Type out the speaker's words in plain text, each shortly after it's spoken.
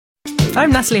I'm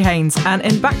Natalie Haynes, and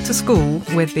in Back to School,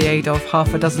 with the aid of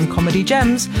half a dozen comedy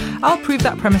gems, I'll prove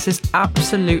that premise is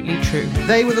absolutely true.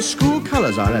 They were the school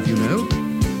colours, I'll have you know.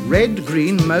 Red,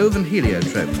 green, mauve and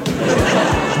heliotrope.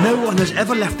 No one has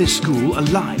ever left this school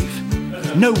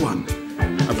alive. No one.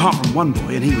 Apart from one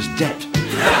boy, and he was dead.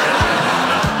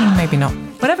 Maybe not.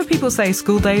 Whenever people say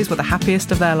school days were the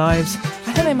happiest of their lives,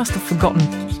 I think they must have forgotten.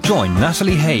 Join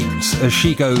Natalie Haynes as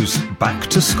she goes back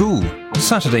to school.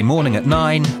 Saturday morning at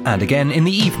 9 and again in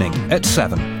the evening at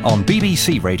 7 on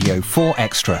BBC Radio 4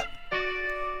 Extra.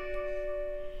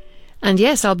 And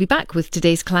yes, I'll be back with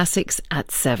today's classics at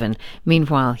 7.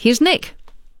 Meanwhile, here's Nick.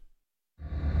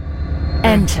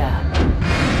 Enter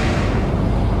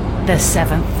the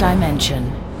seventh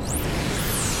dimension.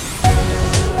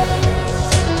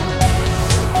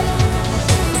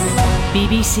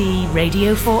 BBC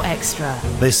Radio 4 Extra.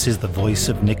 This is the voice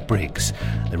of Nick Briggs.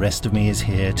 The rest of me is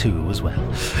here too as well.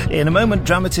 In a moment,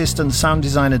 dramatist and sound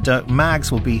designer Dirk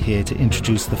Maggs will be here to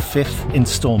introduce the 5th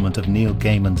instalment of Neil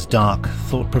Gaiman's dark,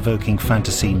 thought-provoking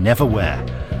fantasy Neverwhere.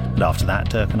 And after that,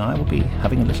 Dirk and I will be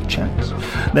having a little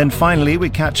chat. Then finally, we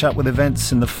catch up with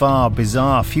events in the far,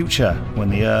 bizarre future, when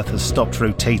the Earth has stopped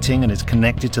rotating and is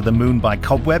connected to the moon by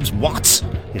cobwebs. What?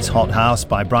 It's Hot House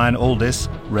by Brian Aldiss,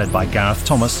 read by Gareth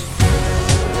Thomas.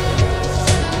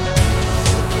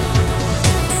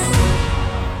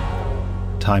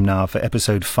 Time now for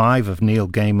episode 5 of Neil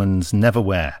Gaiman's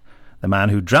Neverwhere. The man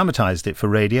who dramatised it for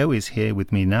radio is here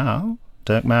with me now.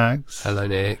 Dirk Maggs. Hello,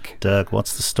 Nick. Dirk,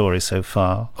 what's the story so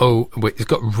far? Oh, it's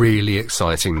got really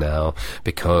exciting now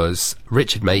because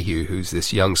Richard Mayhew, who's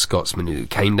this young Scotsman who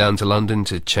came down to London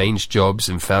to change jobs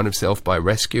and found himself by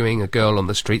rescuing a girl on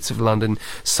the streets of London,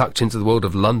 sucked into the world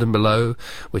of London Below,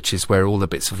 which is where all the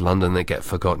bits of London that get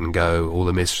forgotten go, all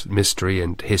the mystery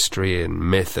and history and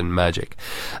myth and magic.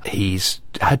 He's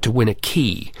had to win a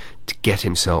key to get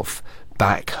himself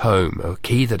back home, a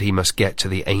key that he must get to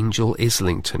the angel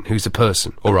Islington, who's a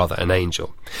person, or rather an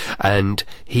angel. And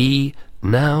he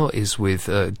now is with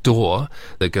Dor,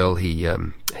 the girl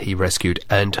he rescued,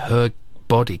 and her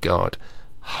bodyguard,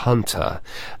 Hunter,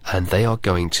 and they are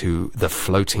going to the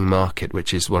floating market,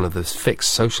 which is one of the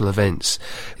fixed social events.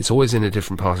 It's always in a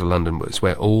different part of London, but it's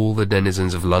where all the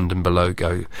denizens of London Below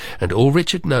go. And all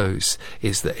Richard knows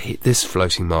is that this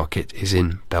floating market is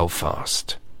in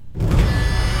Belfast.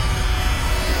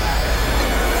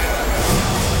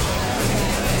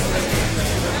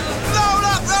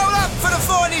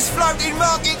 Floating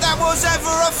market that was ever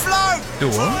afloat. The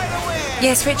what?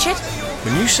 Yes, Richard?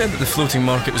 When you said that the floating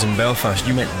market was in Belfast,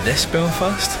 you meant this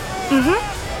Belfast? Mm-hmm.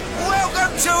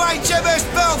 Welcome to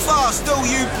HMS Belfast, all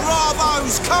you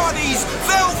bravos, carnies,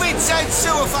 velvets and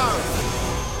suaphos.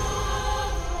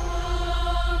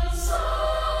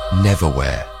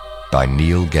 Neverwhere by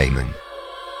Neil Gaiman.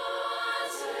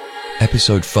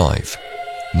 Episode 5,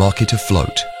 Market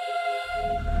Afloat.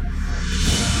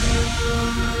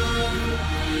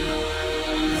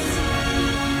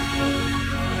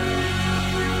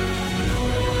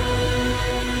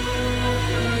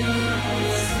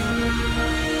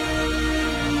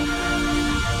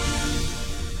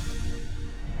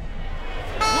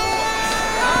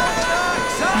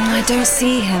 I don't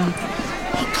see him.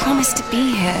 He promised to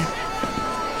be here.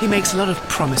 He makes a lot of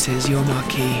promises, your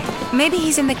Marquis. Maybe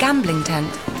he's in the gambling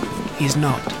tent. He's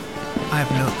not. I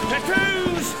have looked.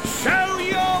 Tattoos, show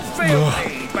your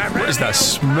filthy. What is that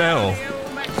smell?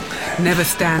 Never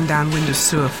stand downwind of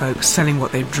sewer folks selling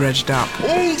what they've dredged up.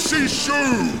 Horses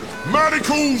shoed,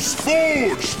 manacles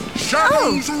forged,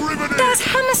 shackles riveted. There's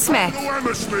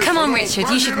Hammersmith. Come on, Richard,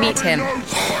 you should meet him.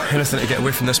 Anything to get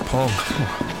away from this pong.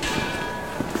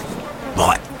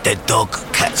 Right, dead dog,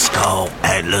 cat skull,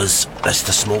 antlers, that's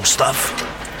the small stuff.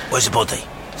 Where's the body?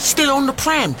 Still on the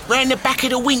pram, round the back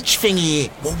of the winch thing here.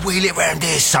 Well, wheel it round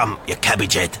here, son, you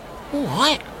cabbage head. All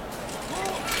right.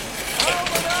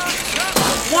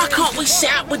 Why can't we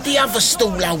set up with the other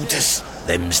stall holders?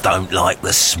 Thems don't like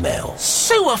the smell.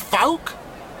 Sewer folk?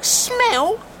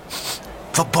 Smell?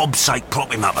 For Bob's sake,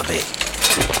 prop him up a bit.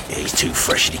 Yeah, he's too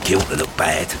freshly killed to look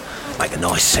bad. Make a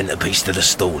nice centrepiece to the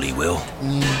stall, he will.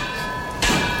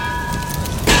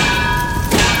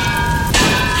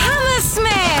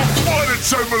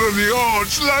 Gentleman on the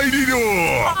arch, Lady Dor.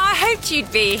 I hoped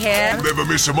you'd be here. I'll never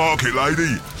miss a market,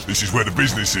 lady. This is where the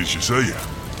business is, you see.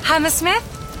 Hammersmith,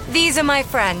 these are my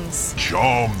friends.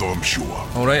 Charmed, I'm sure.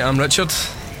 All right, I'm Richard.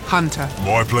 Hunter.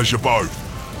 My pleasure both.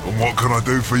 And what can I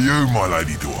do for you, my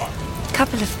Lady Dor?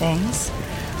 Couple of things.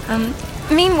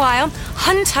 Meanwhile,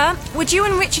 Hunter, would you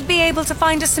and Richard be able to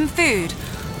find us some food?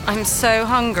 I'm so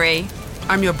hungry.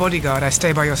 I'm your bodyguard. I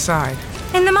stay by your side.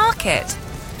 In the market?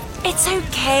 It's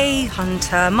okay,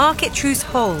 Hunter. Market truce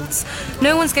holds.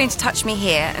 No one's going to touch me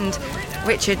here, and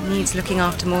Richard needs looking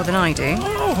after more than I do.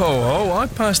 Oh, ho, ho. I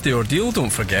passed the ordeal,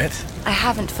 don't forget. I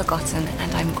haven't forgotten,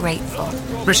 and I'm grateful.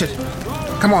 Richard,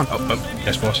 come on.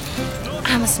 Yes, boss.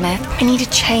 Hammersmith, I need a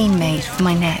chain made for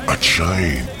my neck. A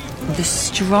chain? The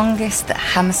strongest that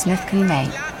Hammersmith can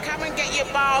make. Come and get your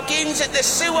bargains at the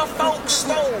sewer folk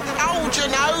stall. Hold your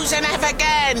nose and have a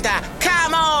gander.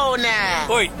 Come on now.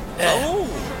 Oi. Oh.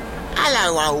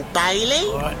 Hello, old Bailey.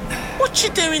 All right. What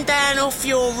you doing down off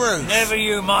your roof? Never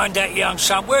you mind that, young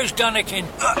son. Where's Dunnikin?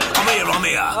 I'm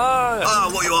here.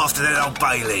 Oh. What are you after then, old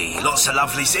Bailey? Lots of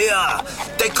lovelies here.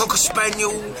 Dead cocker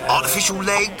spaniel, artificial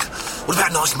leg. What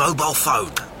about a nice mobile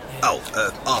phone?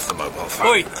 Half the mobile phone.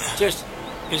 Oi,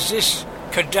 is this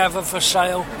cadaver for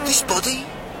sale? This body?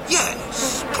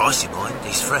 Yes. Pricey, mind.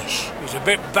 He's fresh. He's a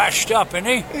bit bashed up, isn't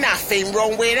he? Nothing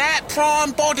wrong with that.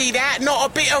 Prime body, that. Not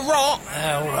a bit of rot.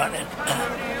 All right, then.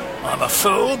 I'm a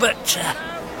fool, but...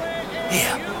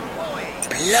 here.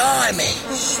 Blimey.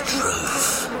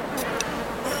 Struth.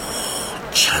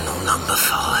 Channel number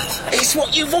 5. It's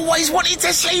what you've always wanted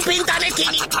to sleep in,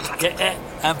 Dunnikin. Get that?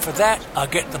 And for that, I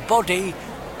get the body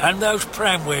and those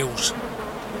pram wheels.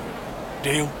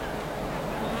 Deal?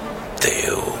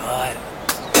 Deal. Right.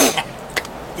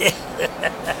 Yeah.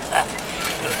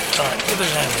 Right, give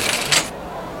us that.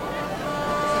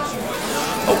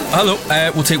 Oh, hello.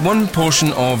 We'll take one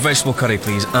portion of vegetable curry,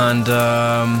 please. And,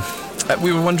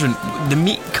 we were wondering, the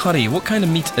meat curry, what kind of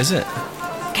meat is it?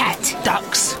 Cat.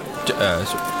 Ducks.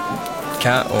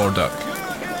 Cat or duck?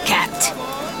 Cat.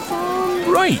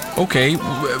 Right, okay.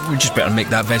 We just better make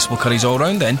that vegetable curries all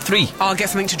round then. 3. I'll get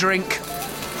something to drink.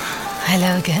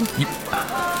 Hello again.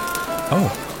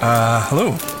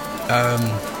 Hello.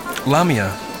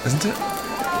 Lamia, isn't it?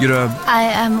 You're I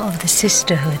am of the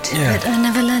sisterhood, Yeah. but I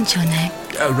never learnt your name.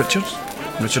 Richard?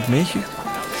 Richard Mayhew?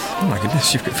 Oh my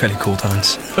goodness, you've got fairly cold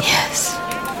hands. Yes.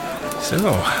 So,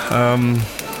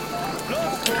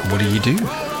 what do you do?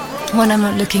 When I'm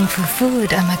not looking for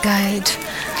food, I'm a guide.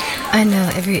 I know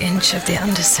every inch of the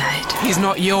underside. He's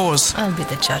not yours. I'll be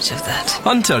the judge of that.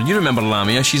 Hunter, you remember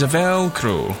Lamia? She's a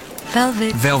Velcro.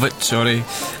 Velvet. Velvet, sorry.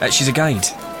 She's a guide.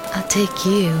 I'll take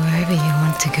you wherever you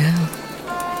want to go.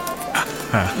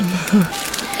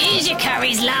 Here's your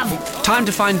curries, love. Time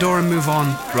to find door and move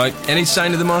on. Right, any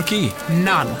sign of the marquee?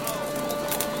 None.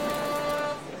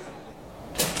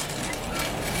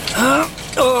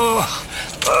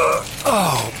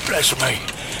 Oh, bless me.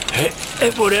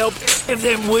 It would help if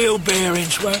them wheel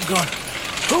bearings weren't gone.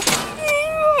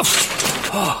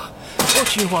 Oh, what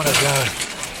do you want to go and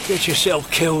get yourself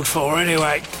killed for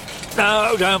anyway?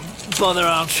 No, don't bother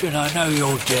answering. I know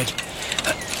you're dead.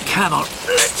 Come on,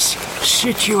 let's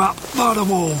sit you up by the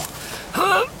wall.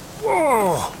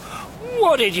 Oh,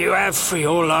 what did you have for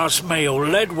your last meal?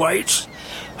 Lead weights?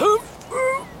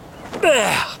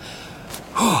 There.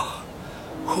 Oh,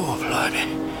 blimey.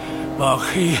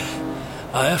 Marquis,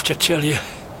 I have to tell you,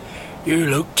 you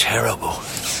look terrible.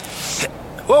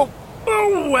 Oh,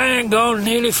 hang on,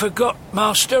 nearly forgot,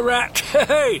 Master Rat.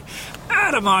 Hey,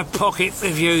 out of my pocket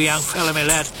with you, young fella, my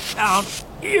lad. Now,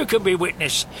 you can be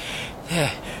witness.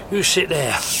 Yeah, you sit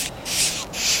there.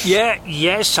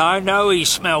 Yes, I know he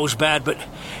smells bad, but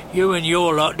you and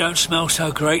your lot don't smell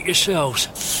so great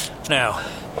yourselves. Now,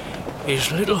 his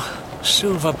little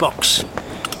silver box.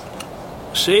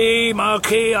 See,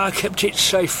 Marquis, I kept it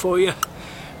safe for you.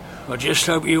 I just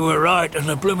hope you were right and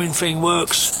the blooming thing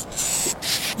works.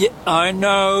 Yeah, I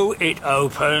know it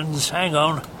opens. Hang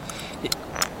on.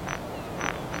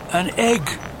 An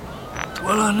egg.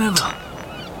 Well, I never.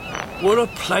 What a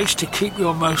place to keep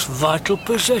your most vital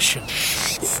possession.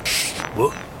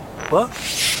 What?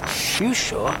 You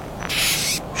sure?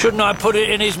 Shouldn't I put it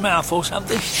in his mouth or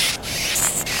something?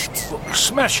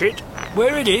 Smash it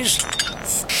where it is.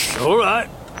 All right,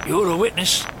 you're a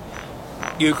witness.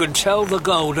 You can tell the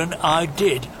Golden I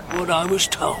did what I was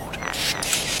told.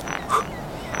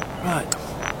 Right.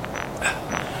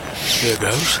 Here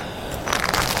goes.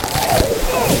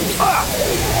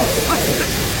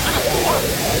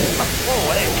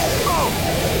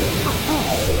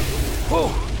 Oh,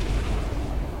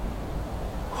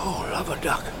 love a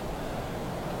duck.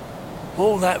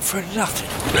 All that for nothing.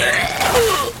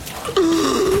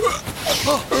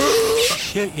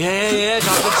 Yes,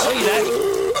 I can see that.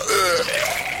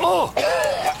 Oh!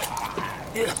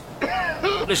 Yeah.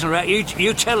 Listen, Rat,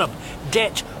 you tell him.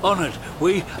 Debt honoured.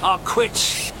 We are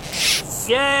quits.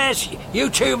 Yes, you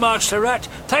too, Master Rat.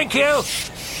 Thank you.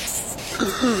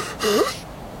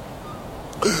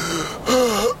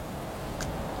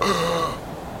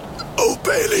 Oh,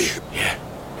 Bailey. Yeah,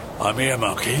 I'm here,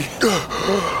 Marquis.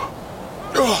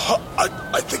 Oh,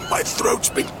 I think my throat's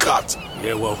been cut.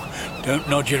 Yeah, well, don't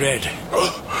nod your head.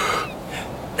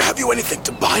 Have you anything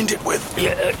to bind it with?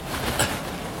 Yeah.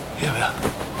 Here we are.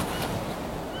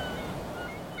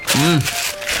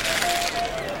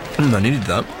 I needed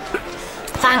that.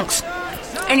 Thanks.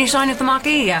 Any sign of the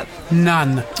Marquis yet?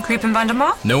 None. Creeping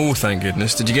Vandermeer? No, thank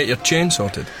goodness. Did you get your chain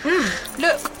sorted?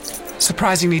 Look.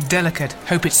 Surprisingly delicate.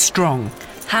 Hope it's strong.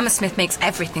 Hammersmith makes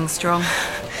everything strong.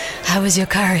 How was your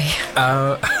curry?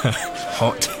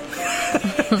 Hot.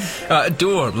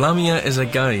 Dor, Lamia is a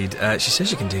guide. She says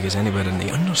she can take us anywhere in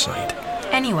the underside.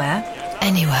 Anywhere?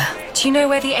 Anywhere. Do you know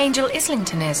where the Angel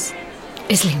Islington is?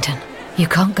 Islington. You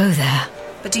can't go there.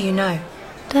 But do you know?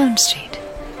 Down Street.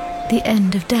 The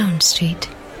end of Down Street.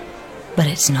 But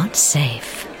it's not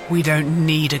safe. We don't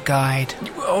need a guide.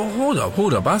 Oh,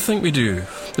 hold up. I think we do.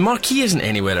 The Marquis isn't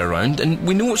anywhere around, and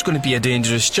we know it's going to be a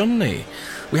dangerous journey.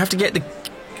 We have to get the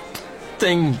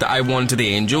thing that I want to the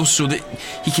Angel so that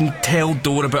he can tell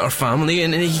Dor about her family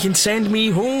and he can send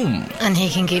me home. And he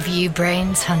can give you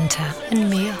brains, Hunter, and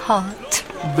me a heart.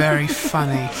 Very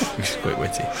funny. He's quite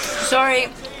witty. Sorry,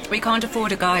 we can't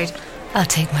afford a guide. I'll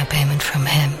take my payment from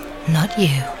him, not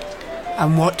you.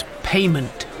 And what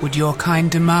payment would your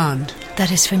kind demand?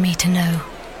 That is for me to know,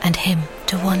 and him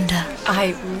to wonder.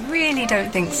 I really don't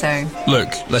think so.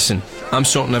 Look, listen, I'm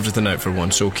sorting everything out for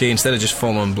once, okay? Instead of just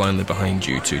following blindly behind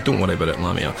you two. Don't worry about it,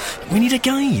 Lamia. We need a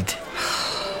guide.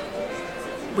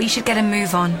 We should get a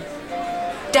move on.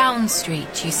 Down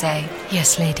Street, you say?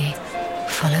 Yes, lady.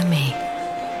 Follow me.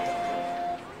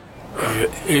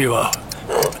 Here you are.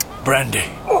 Brandy.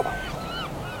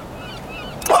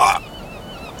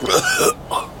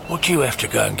 What do you have to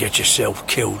go and get yourself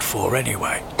killed for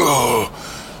anyway? Oh,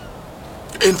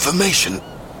 information.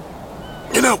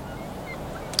 You know,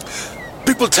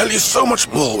 people tell you so much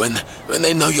more when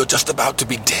they know you're just about to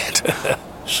be dead.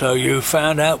 So you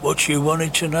found out what you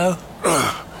wanted to know?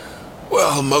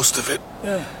 Well, most of it.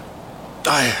 Yeah.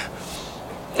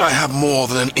 I have more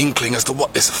than an inkling as to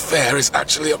what this affair is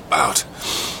actually about.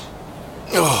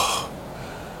 Oh,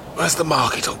 where's the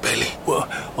market, old Bailey? Well,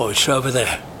 it's over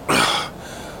there.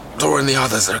 Dora and the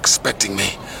others are expecting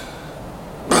me.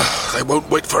 They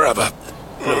won't wait forever.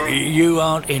 Look, you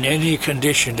aren't in any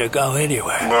condition to go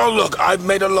anywhere. Well, look, I've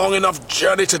made a long enough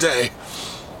journey today.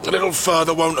 A little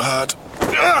further won't hurt.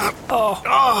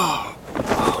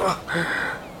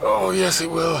 Oh, yes, it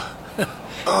will.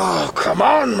 Oh, come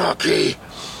on, Marquis.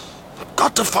 I've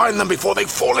got to find them before they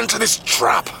fall into this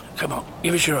trap. Come on,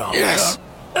 give us your arm. Yes.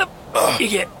 You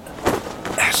get...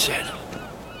 That's it.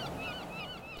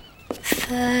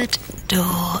 Third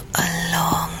door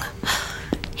along.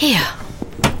 Here.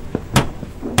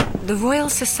 The Royal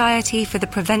Society for the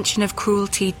Prevention of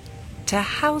Cruelty to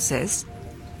Houses?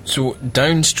 So,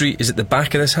 Down Street is at the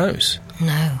back of this house?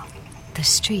 No, the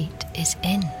street is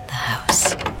in the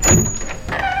house.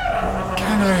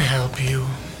 Can I help you?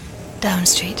 Down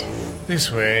Street. This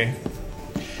way.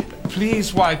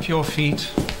 Please wipe your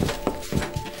feet.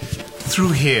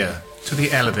 Through here, to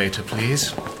the elevator,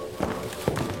 please.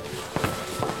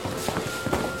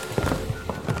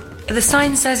 The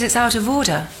sign says it's out of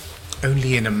order.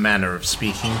 Only in a manner of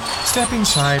speaking. Step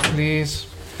inside, please.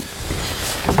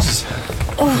 It's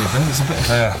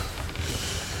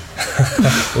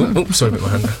a bit of sorry about my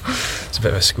hand. It's a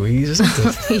bit of a squeeze, isn't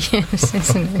it? Yes,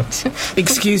 isn't it?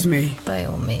 Excuse me. By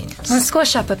all means. I'll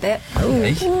squash up a bit.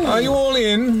 Are you all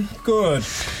in? Good.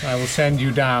 I will send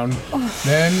you down.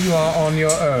 Then you are on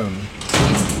your own.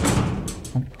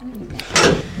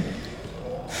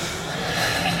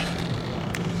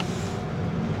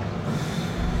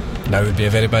 Now would be a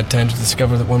very bad time to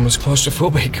discover that one was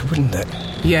claustrophobic, wouldn't it?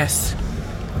 Yes.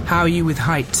 How are you with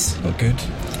heights? Not good.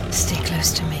 Stay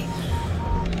close to me.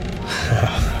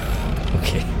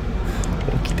 Okay.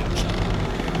 Okie dokie.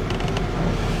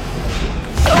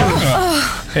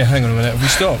 Hey, hang on a minute. Have we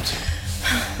stopped?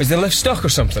 Is the lift stuck or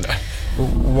something?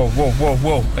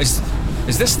 Whoa. Is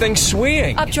this thing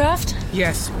swaying? Updraft?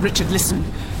 Yes. Richard, listen.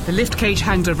 The lift cage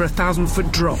hangs over a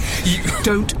 1,000-foot drop.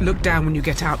 Don't look down when you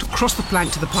get out. Cross the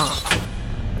plank to the path.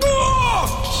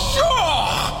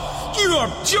 Oh, you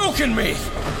are joking me!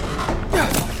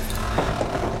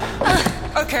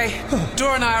 Okay,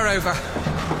 Dora and I are over.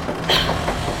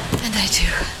 And I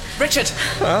too. Richard!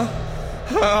 Huh?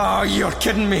 Oh, you're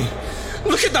kidding me.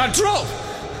 Look at that drop!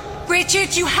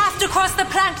 Richard, you have to cross the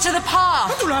plank to the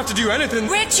path. I don't have to do anything.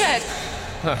 Richard!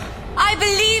 I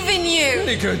believe in you.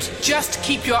 Really good. Just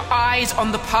keep your eyes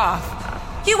on the path.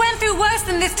 You went through worse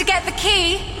than this to get the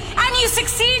key, and you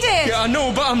succeeded. Yeah, I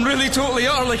know, but I'm really totally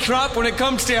utterly crap when it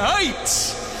comes to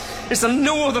heights. Is there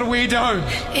no other way down?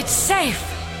 It's safe.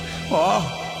 Oh.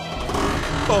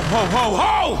 Oh, ho, ho,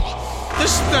 ho!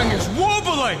 This thing is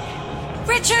wobbling!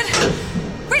 Richard!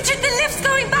 Richard, the lift's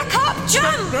going back up!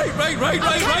 Jump! Right!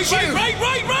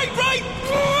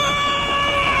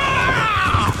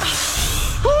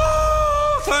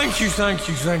 Oh,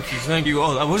 thank you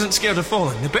all. I wasn't scared of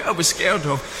falling. The bit I was scared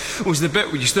of was the bit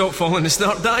where you stop falling and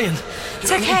start dying.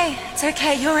 It's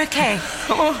okay, you're okay.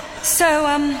 Oh. So,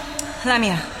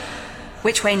 Lamia,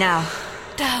 which way now?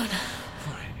 Down.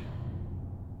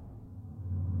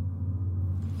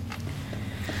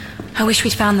 I wish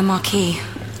we'd found the marquee.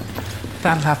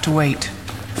 That'll have to wait.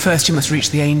 First you must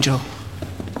reach the angel.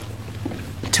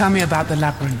 Tell me about the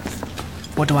labyrinth.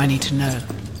 What do I need to know?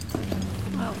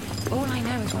 Well, all I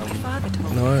know is what my father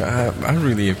told me. No, I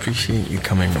really appreciate you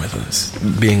coming with us,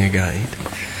 being a guide.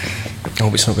 I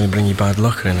hope it's not going to bring you bad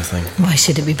luck or anything. Why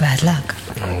should it be bad luck?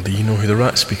 Oh, do you know who the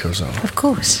rat speakers are? Of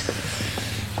course.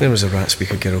 There was a rat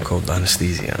speaker girl called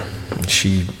Anastasia. And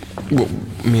she... Well,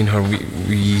 me and her,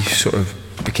 we sort of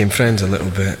became friends a little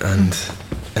bit, and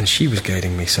she was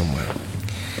guiding me somewhere.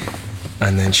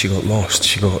 And then she got lost.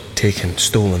 She got taken,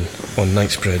 stolen on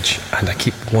Knightsbridge, and I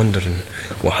keep wondering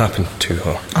what happened to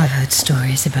her. I've heard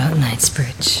stories about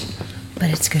Knightsbridge,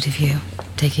 but it's good of you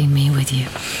taking me with you.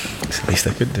 It's the least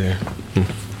I could do.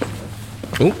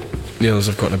 Oh, the others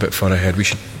have gotten a bit far ahead. We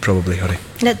should probably hurry.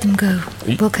 Let them go.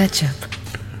 We'll catch up.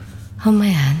 Hold my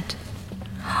hand.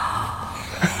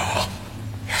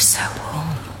 You're so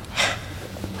warm.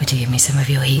 Would you give me some of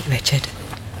your heat, Richard?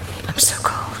 I'm so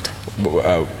cold.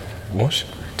 What?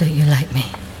 Don't you like me?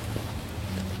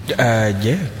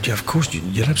 Yeah, of course.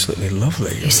 You're absolutely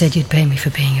lovely. You said you'd pay me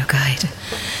for being your guide,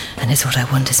 and it's what I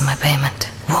want as my payment.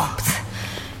 Warmth.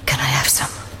 Can I have some?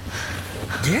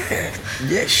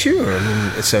 Yeah, sure. I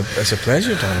mean, it's a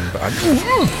pleasure, darling. But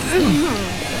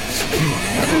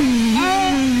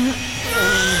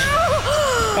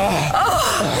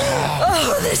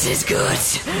Oh, this is good.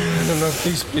 No,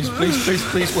 please, wait,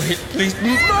 please.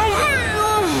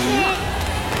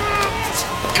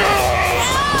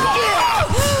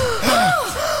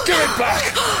 Give it back!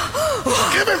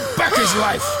 Give him back his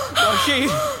life! Marquis.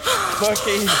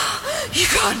 You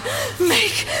can't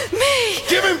make me.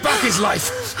 Give him back his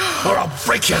life, or I'll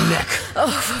break your neck.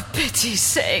 Oh, for pity's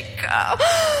sake.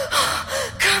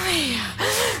 Come here,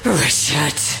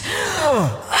 Richard.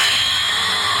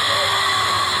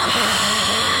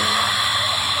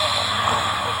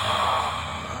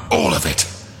 All of it.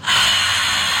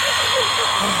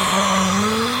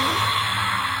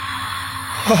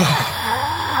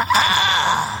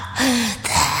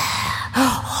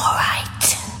 All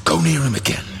right. Go near him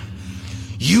again.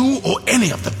 You or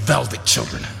any of the Velvet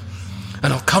children.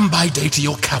 And I'll come by day to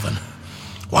your cavern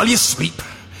while you sleep,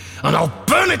 and I'll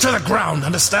burn it to the ground,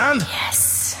 understand?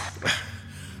 Yes.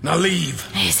 Now leave.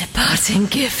 Here's a parting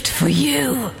gift for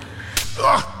you.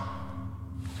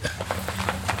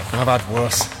 I've had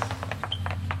worse.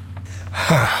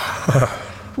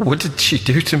 What did she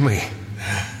do to me?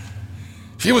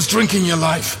 She was drinking your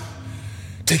life,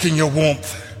 taking your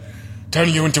warmth,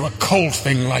 turning you into a cold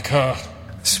thing like her.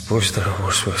 I suppose that I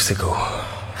was supposed to go.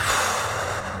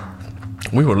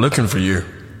 We were looking for you.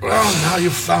 Well, now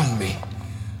you've found me.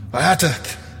 I had to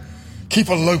keep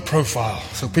a low profile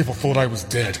so people thought I was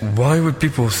dead. Why would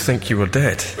people think you were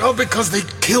dead? Well, because they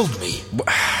killed me.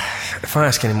 If I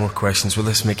ask any more questions, will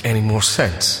this make any more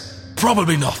sense?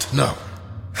 Probably not, no.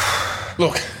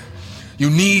 Look, you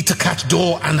need to catch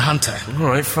Dor and Hunter. All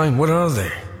right, fine. What are they?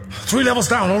 3 levels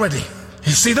down already.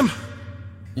 You see them?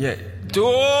 Yeah.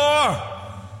 Dor!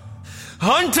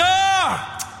 Hunter!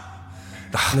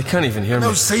 They can't even hear me.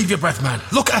 No, save your breath, man.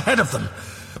 Look ahead of them.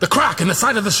 The crack in the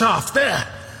side of the shaft, there.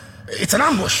 It's an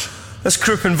ambush. That's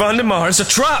Krupp and Vandemar. It's a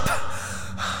trap.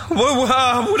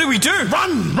 What do we do?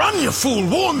 Run, you fool.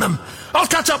 Warn them. I'll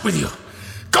catch up with you.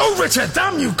 Go, Richard.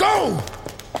 Damn you, go!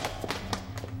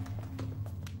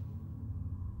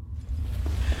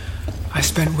 I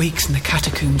spent weeks in the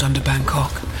catacombs under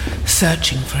Bangkok,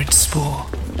 searching for its spore.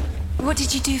 What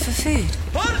did you do for food?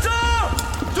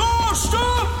 Hunter! Dor,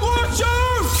 stop! Watch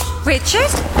out! Richard?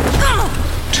 Oh!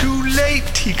 Too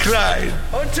late, he cried.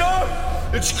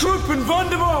 Hunter! It's Krupp and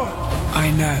Vandemar! I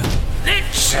know.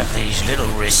 Let's have these little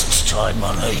wrists tied,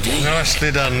 my lady.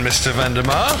 Nicely done, Mr.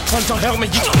 Vandemar. Hunter, help me!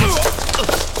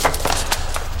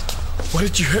 Why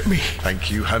did you hit me? Thank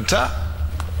you, Hunter.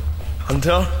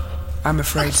 Hunter? I'm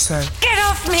afraid so. Get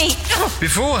off me!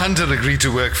 Before Hunter agreed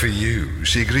to work for you,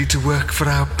 she agreed to work for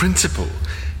our principal,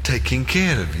 taking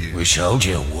care of you. We told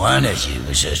you one of you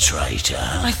was a traitor.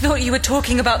 I thought you were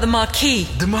talking about the Marquis.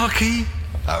 The Marquis?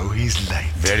 Oh, he's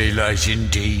late. Very late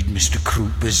indeed, Mr.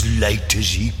 Krupp, as late as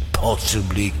he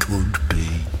possibly could be.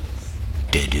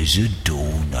 Dead as a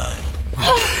doornail.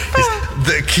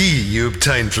 The key you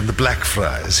obtained from the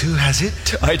Blackfriars. Who has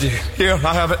it? I do. Here,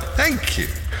 I have it. Thank you.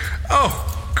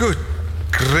 Oh, good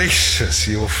gracious,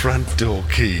 your front door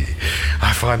key.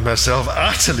 I find myself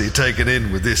utterly taken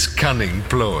in with this cunning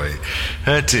ploy.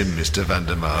 Hurt him, Mr.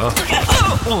 Vandermeer.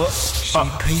 See,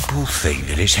 people think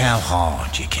that it's how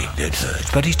hard you kick that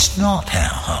hurts, but it's not how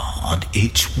hard,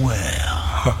 it's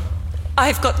where.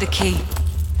 I've got the key.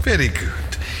 Very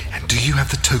good. And do you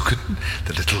have the token?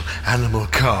 The little animal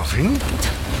carving?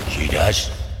 She does.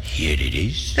 Here it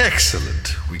is.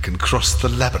 Excellent. We can cross the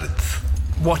labyrinth.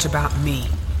 What about me?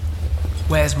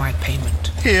 Where's my payment?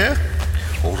 Here.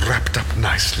 All wrapped up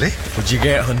nicely. What'd you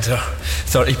get, Hunter?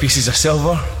 30 pieces of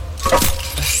silver?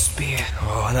 A spear.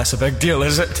 Oh, and that's a big deal,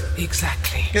 is it?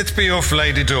 Exactly. Let's be off,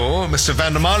 Lady Door. Mr.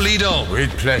 Vandermeer, lead on.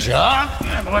 With pleasure.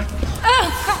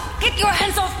 Get your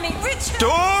hands off me, Richard!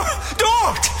 Door!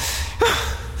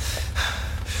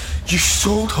 You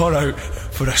sold her out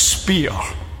for a spear.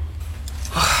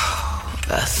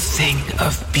 A thing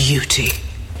of beauty.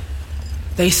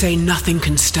 They say nothing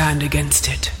can stand against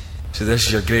it. So this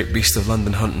is your great beast of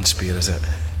London hunting spear, is it?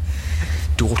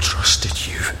 Door trusted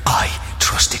you. I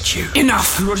trusted you.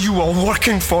 Enough! Who are you all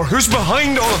working for? Who's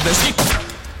behind all of this?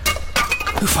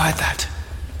 Who fired that?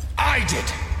 I did.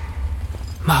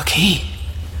 Marquis.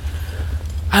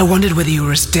 I wondered whether you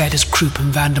were as dead as Croup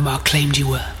and Vandermeer claimed you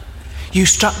were. You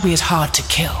struck me as hard to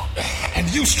kill. And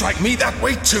you strike me that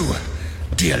way too,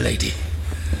 dear lady.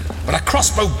 But a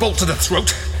crossbow bolt to the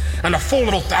throat and a full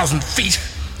little 1,000 feet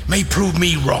may prove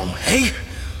me wrong, eh?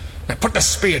 Now put the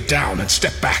spear down and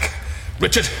step back.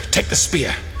 Richard, take the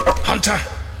spear. Hunter,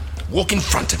 walk in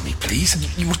front of me,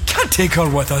 please. You can't take her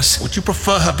with us. Would you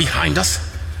prefer her behind us?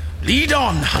 Lead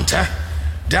on, Hunter.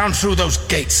 Down through those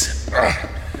gates.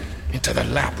 Into the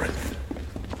labyrinth.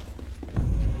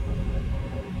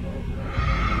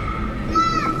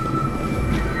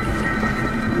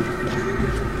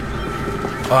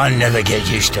 I never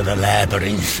get used to the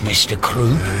labyrinth, Mr.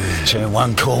 Croup. Turn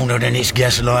one corner and it's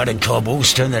gaslight and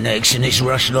cobbles, turn the next and it's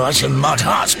rushlights and mud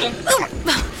huts.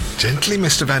 Gently,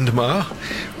 Mr. Vandermeer.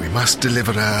 We must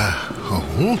deliver a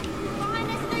hole.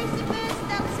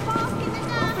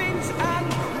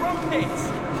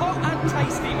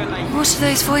 What are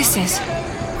those voices?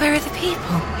 Where are the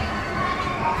people?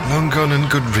 Long gone and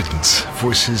good riddance.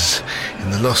 Voices in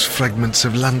the lost fragments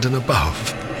of London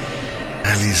above.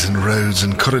 Alleys and roads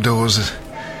and corridors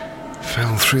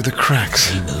fell through the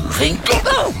cracks. Moving.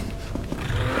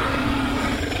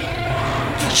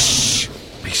 Shh!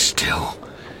 Be still.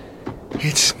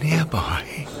 It's nearby.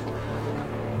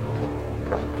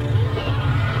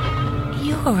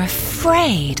 You're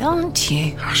afraid, aren't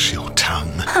you? Hush your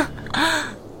tongue.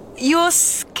 You're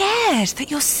scared that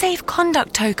your safe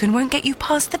conduct token won't get you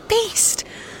past the beast.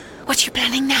 What are you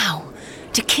planning now?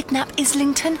 To kidnap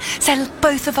Islington? Sell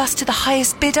both of us to the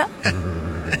highest bidder?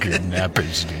 Kidnap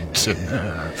Islington.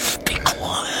 Be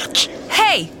quiet.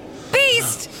 Hey!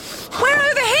 Beast! We're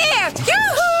over here!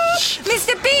 Yoo-hoo!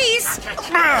 Mr. Beast! Be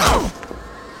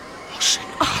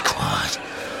quiet.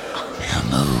 Now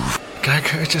move. Gag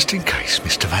her just in case,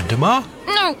 Mr. Vandermeer.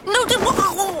 No!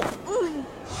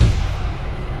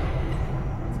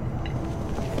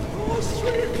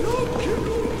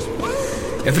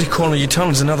 Every corner you turn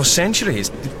is another century.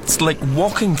 It's like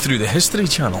walking through the History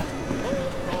Channel.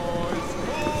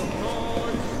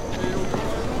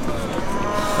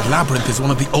 The labyrinth is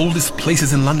one of the oldest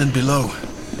places in London below.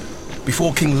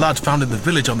 Before King Lud founded the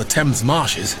village on the Thames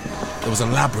marshes, there was a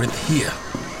labyrinth here.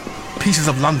 Pieces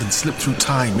of London slipped through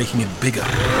time, making it bigger.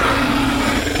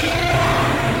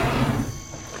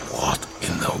 What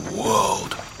in the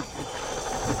world?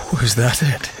 Was that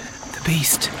it? The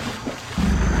beast.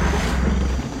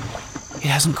 It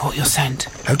hasn't caught your scent.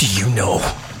 How do you know?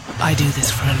 I do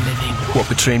this for a living. What,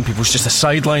 betraying people's just a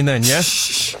sideline then, yeah?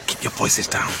 Shh. Keep your voices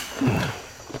down.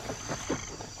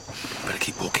 Better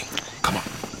keep walking. Come on.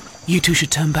 You two should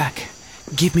turn back.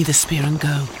 Give me the spear and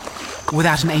go.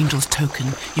 Without an angel's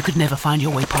token, you could never find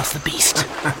your way past the beast.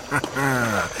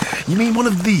 You mean one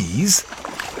of these,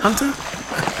 Hunter?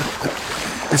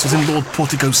 This was in Lord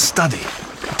Portico's study.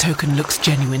 The token looks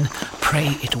genuine.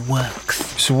 Pray it works.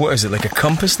 So what is it, like a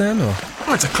compass then, or?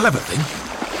 Oh, it's a clever thing.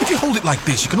 If you hold it like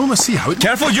this, you can almost see how it...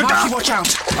 Careful, you're down! Watch out!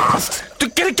 Get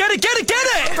it!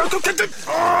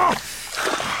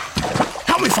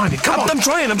 Help me find it, come on! I'm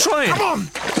trying! Come on!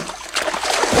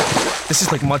 This is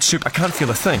like mud soup, I can't feel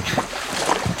a thing.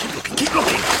 Keep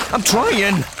looking! I'm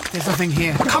trying! There's nothing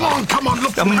here. Come on,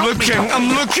 look! I'm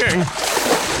looking!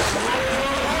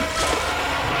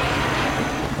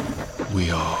 We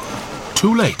are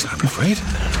too late, I'm afraid.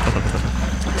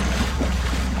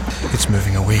 It's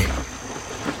moving away.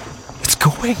 It's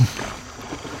going?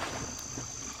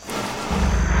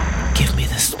 Give me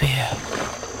the spear.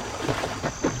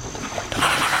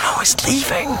 No, it's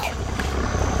leaving.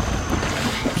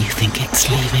 You think it's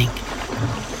leaving?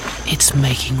 It's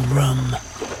making room.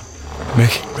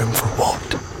 Making room for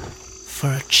what?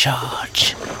 For a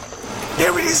charge.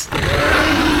 There it is!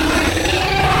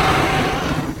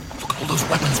 Look at all those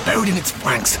weapons buried in its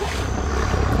flanks.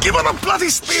 Give her the bloody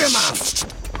spear, man!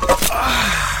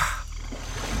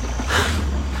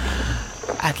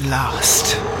 At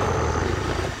last.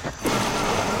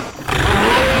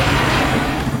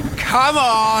 Come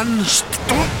on!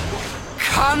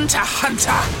 Hunter,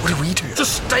 Hunter! What do we do?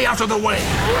 Just stay out of the way!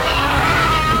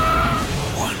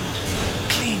 One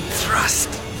clean thrust.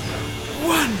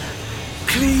 One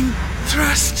clean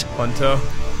thrust.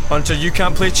 Hunter, you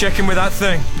can't play chicken with that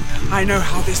thing. I know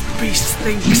how this beast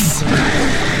thinks.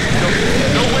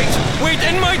 No, wait,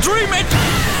 in my dream it...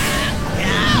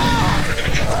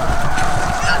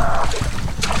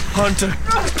 Hunter,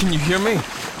 can you hear me?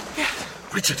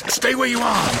 Richard, stay where you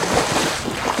are.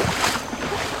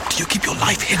 Do you keep your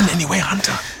life hidden anyway,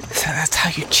 Hunter? So that's how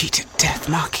you cheated death,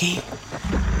 Marquis?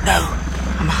 No,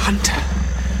 I'm a hunter.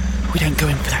 We don't go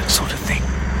in for that sort of thing.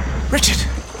 Richard!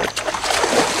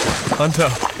 Hunter.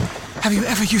 Have you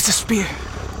ever used a spear?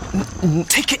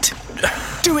 Take it.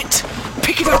 Do it.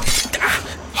 Pick it up.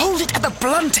 Hold it at the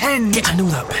blunt end. I know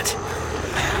that bit.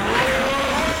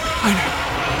 I know.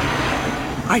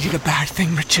 I did a bad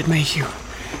thing, Richard Mayhew.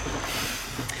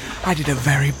 I did a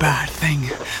very bad thing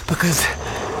because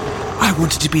I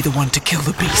wanted to be the one to kill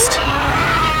the beast.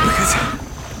 Because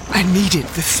I needed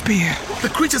the spear. The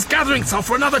creature's gathering itself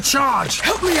for another charge.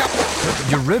 Help me up.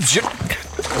 Your ribs, your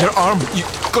arm, you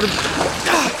gotta...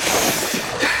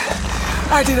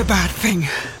 I did a bad thing.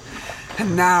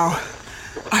 And now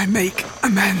I make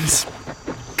amends.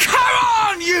 Come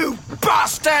on, you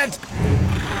bastard!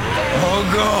 Oh,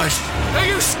 God. Are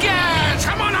you scared?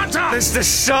 Come on, Hunter! It's the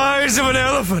size of an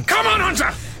elephant. Come on,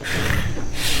 Hunter!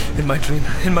 In my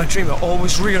dream, it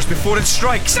always rears before it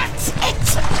strikes. That's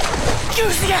it!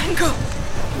 Use the angle!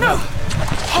 No!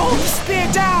 Hold the spear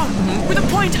down! With a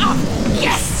point up!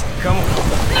 Yes! Come on.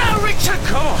 Now, Richard!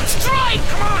 Come on! Strike!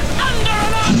 Come on! Under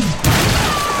and up!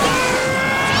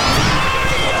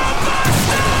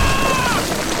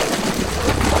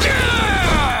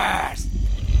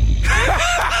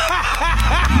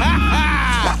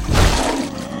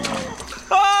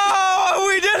 Oh,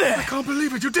 we did it! I can't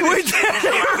believe it, you did We it! did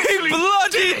it! We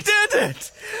bloody did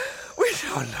it!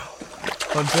 Oh no.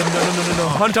 Hunter, no.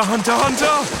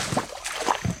 Hunter!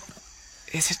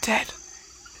 Is it dead?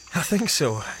 I think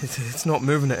so. It's not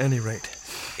moving at any rate.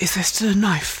 Is there still a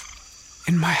knife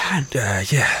in my hand?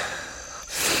 Yeah.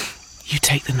 You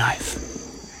take the knife.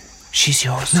 She's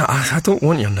yours. No, I don't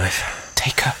want your knife.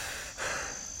 Take her.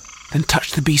 Then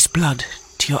touch the beast's blood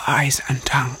to your eyes and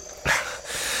tongue.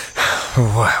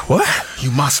 What?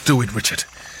 You must do it, Richard.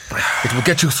 It will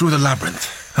get you through the labyrinth.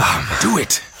 Do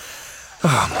it.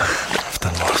 I've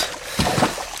done what?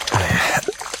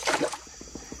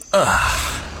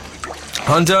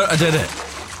 Hunter, I did it.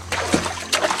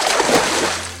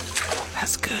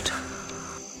 That's good.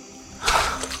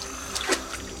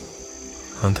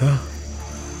 Hunter?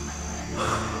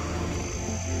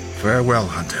 Farewell,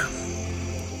 Hunter.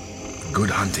 Good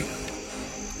hunting.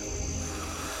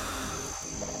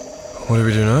 What do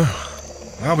we do now?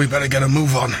 Well, we better get a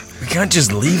move on. We can't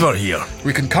just leave her here.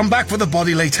 We can come back for the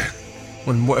body later.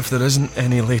 And what if there isn't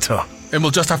any later? And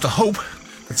we'll just have to hope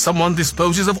that someone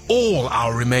disposes of all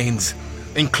our remains,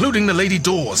 including the Lady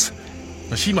Dawes.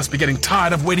 Now, she must be getting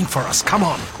tired of waiting for us. Come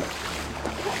on.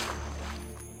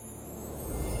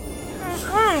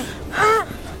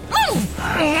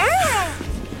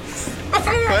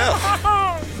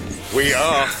 Well, we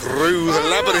are through the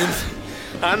labyrinth,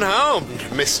 unharmed,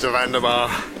 Mr. Vandermeer.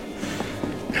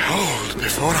 Behold,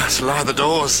 before us lie the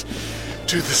doors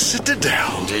to the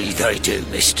Citadel. Indeed they do,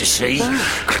 Mr. C.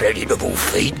 Creditable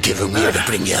feat given we had to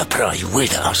bring your prey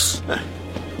with us.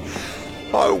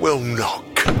 I will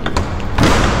knock.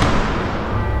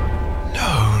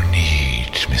 No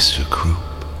need, Mr. Croup.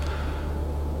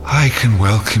 I can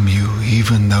welcome you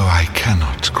even though I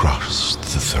cannot cross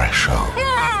the threshold.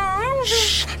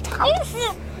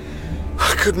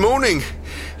 Good morning,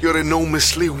 your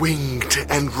enormously winged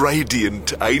and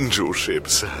radiant angel ship,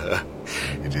 sir.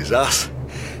 It is us,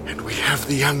 and we have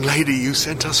the young lady you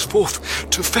sent us forth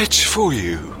to fetch for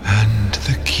you. And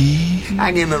the key?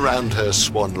 Hanging around her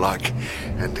swan-like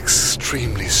and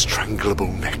extremely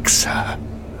strangleable neck, sir.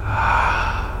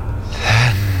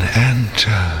 Then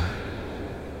enter.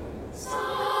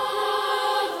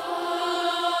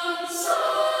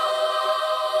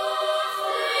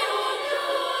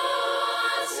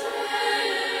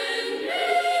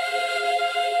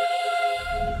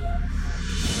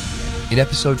 In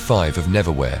episode 5 of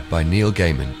Neverwhere by Neil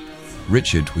Gaiman,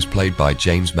 Richard was played by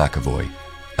James McAvoy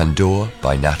and Dor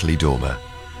by Natalie Dormer.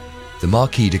 The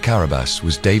Marquis de Carabas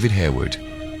was David Harewood,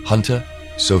 Hunter,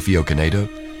 Sophie Okonedo,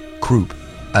 Croup,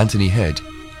 Anthony Head,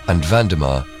 and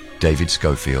Vandemar, David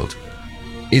Schofield.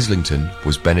 Islington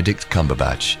was Benedict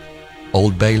Cumberbatch,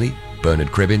 Old Bailey, Bernard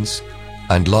Cribbins,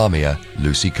 and Lamia,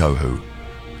 Lucy Cohu.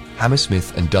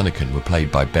 Hammersmith and Dunnican were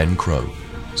played by Ben Crow,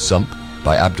 Sump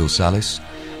by Abdul Salis,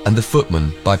 and the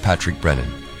Footman by Patrick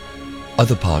Brennan.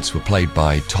 Other parts were played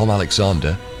by Tom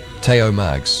Alexander, Theo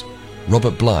Maggs,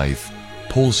 Robert Blythe,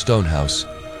 Paul Stonehouse,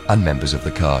 and members of the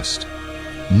cast.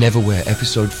 Neverwhere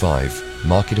Episode 5,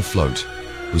 Market Afloat,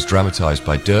 was dramatised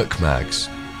by Dirk Maggs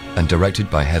and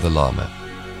directed by Heather Larmer.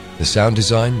 The sound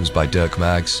design was by Dirk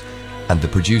Maggs, and the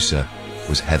producer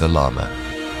was Heather Larmer.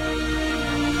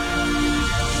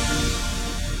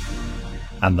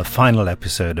 And the final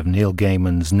episode of Neil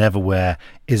Gaiman's Neverwhere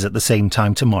is at the same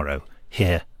time tomorrow,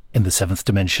 here in the Seventh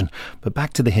Dimension. But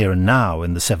back to the here and now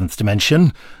in the Seventh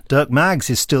Dimension. Dirk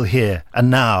Maggs is still here and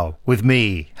now with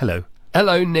me. Hello.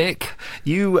 Hello, Nick.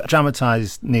 You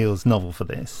dramatised Neil's novel for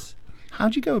this. How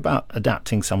do you go about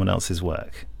adapting someone else's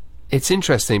work? It's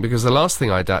interesting because the last thing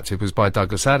I adapted was by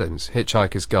Douglas Adams,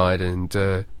 Hitchhiker's Guide and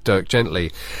Dirk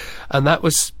Gently. And that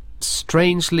was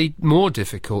strangely more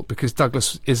difficult because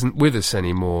Douglas isn't with us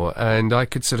anymore, and I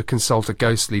could sort of consult a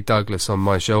ghostly Douglas on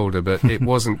my shoulder, but it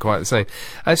wasn't quite the same.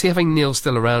 Actually, having Neil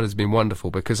still around has been wonderful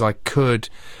because I could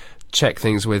check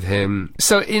things with him.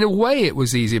 So in a way it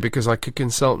was easier because I could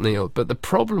consult Neil, but the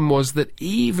problem was that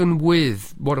even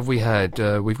with what have we had,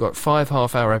 we've got 5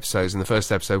 half-hour episodes and the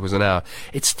first episode was an hour,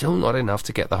 it's still not enough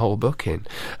to get the whole book in.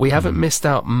 We haven't missed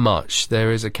out much.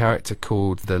 There is a character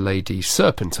called the Lady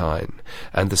Serpentine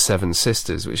and the Seven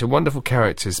Sisters, which are wonderful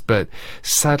characters, but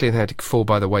sadly they had to fall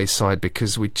by the wayside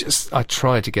because I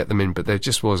tried to get them in, but there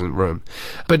just wasn't room.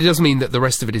 But it doesn't mean that the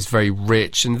rest of it is very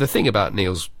rich, and the thing about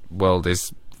Neil's world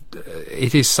is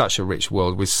it is such a rich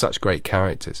world with such great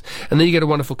characters. And then you get a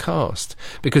wonderful cast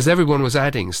because everyone was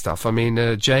adding stuff. I mean,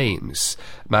 James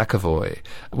McAvoy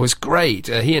was great.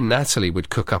 He and Natalie would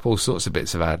cook up all sorts of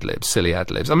bits of ad-libs, silly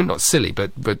ad-libs. I mean, not silly,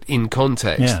 but in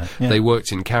context. Yeah. They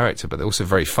worked in character, but they're also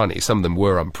very funny. Some of them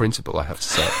were unprintable, I have to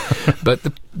say. But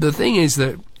the thing is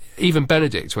that even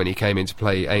Benedict, when he came in to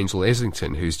play Angel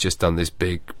Islington, who's just done this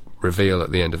big reveal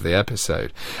at the end of the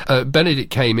episode, Benedict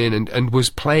came in and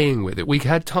was playing with it. We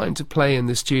had time to play in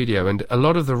the studio, and a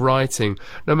lot of the writing,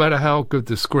 no matter how good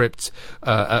the script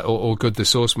or good the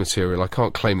source material, I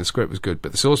can't claim the script was good,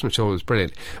 but the source material was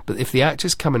brilliant. But if the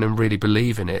actors come in and really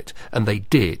believe in it, and they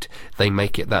did, they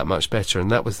make it that much better. And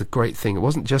that was the great thing. It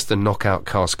wasn't just a knockout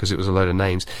cast because it was a load of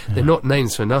names. They're not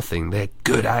names for nothing. They're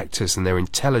good actors and they're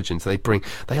intelligent. They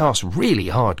ask really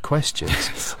hard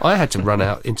questions. I had to run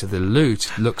out into the loo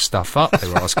to look stuff up. They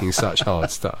were asking such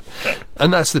hard stuff,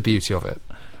 and that's the beauty of it.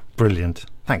 Brilliant.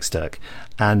 Thanks, Dirk.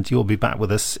 And you'll be back with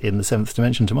us in the Seventh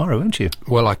Dimension tomorrow, won't you?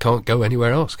 Well, I can't go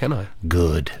anywhere else, can I?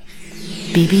 Good.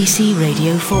 BBC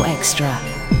Radio 4 Extra,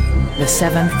 The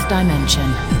Seventh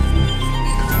Dimension.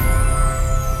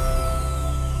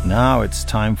 Now it's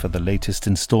time for the latest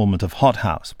instalment of Hot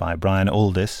House by Brian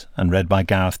Aldiss and read by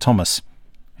Gareth Thomas.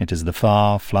 It is the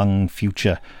far-flung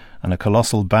future, and a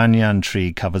colossal banyan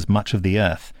tree covers much of the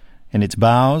earth. In its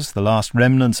boughs, the last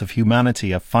remnants of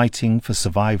humanity are fighting for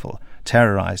survival,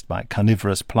 terrorized by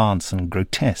carnivorous plants and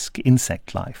grotesque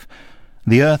insect life.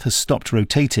 The earth has stopped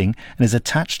rotating and is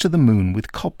attached to the moon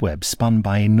with cobwebs spun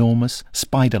by enormous,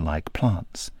 spider-like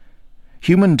plants.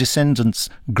 Human descendants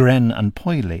Gren and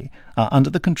Poily are under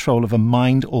the control of a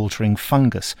mind-altering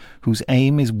fungus whose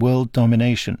aim is world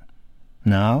domination.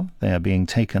 Now they are being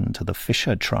taken to the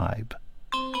Fisher tribe.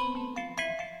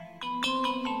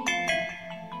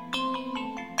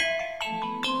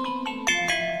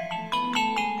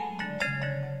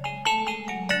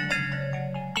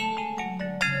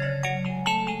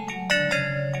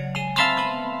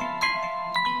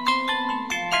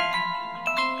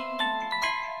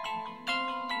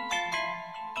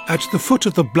 At the foot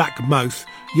of the Black Mouth,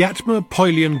 Yatma,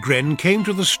 Poily and Gren came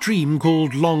to the stream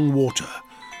called Long Water.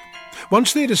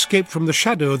 Once they had escaped from the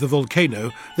shadow of the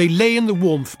volcano, they lay in the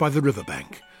warmth by the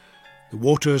riverbank. The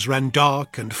waters ran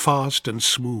dark and fast and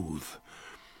smooth.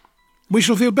 "We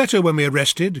shall feel better when we are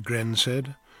rested," Gren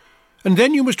said. "And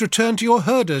then you must return to your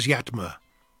herders, Yatma."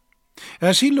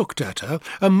 As he looked at her,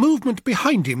 a movement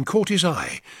behind him caught his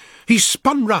eye. He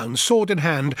spun round, sword in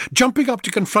hand, jumping up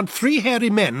to confront 3 hairy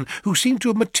men who seemed to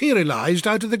have materialized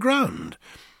out of the ground.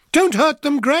 "Don't hurt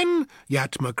them, Gren,"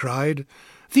 Yatma cried.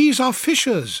 "These are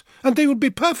fishers, and they will be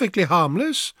perfectly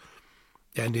harmless."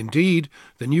 And indeed,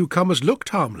 the newcomers looked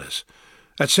harmless.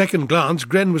 At second glance,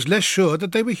 Gren was less sure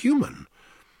that they were human.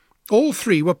 All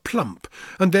three were plump,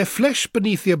 and their flesh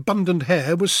beneath the abundant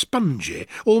hair was spongy,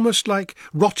 almost like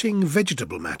rotting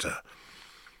vegetable matter.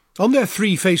 On their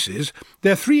three faces,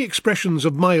 their three expressions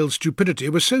of mild stupidity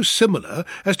were so similar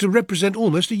as to represent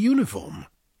almost a uniform.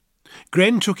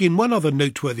 Gren took in one other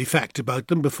noteworthy fact about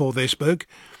them before they spoke.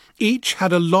 Each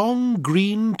had a long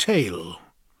green tail.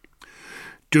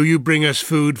 "Do you bring us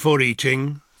food for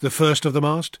eating?" the first of them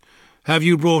asked. "Have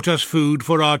you brought us food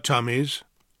for our tummies?"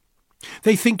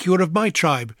 "They think you are of my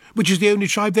tribe, which is the only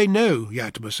tribe they know,"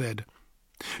 Yatma said.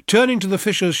 Turning to the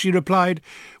fishers, she replied,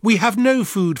 "We have no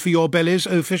food for your bellies,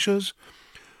 O fishers."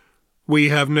 "We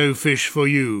have no fish for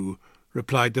you,"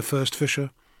 replied the first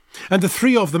fisher. And the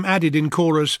three of them added in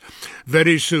chorus,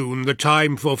 "Very soon the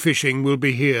time for fishing will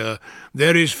be here.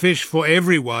 There is fish for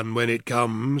everyone when it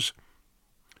comes."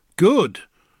 "Good,"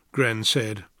 Gren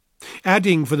said.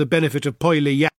 Adding for the benefit of Poile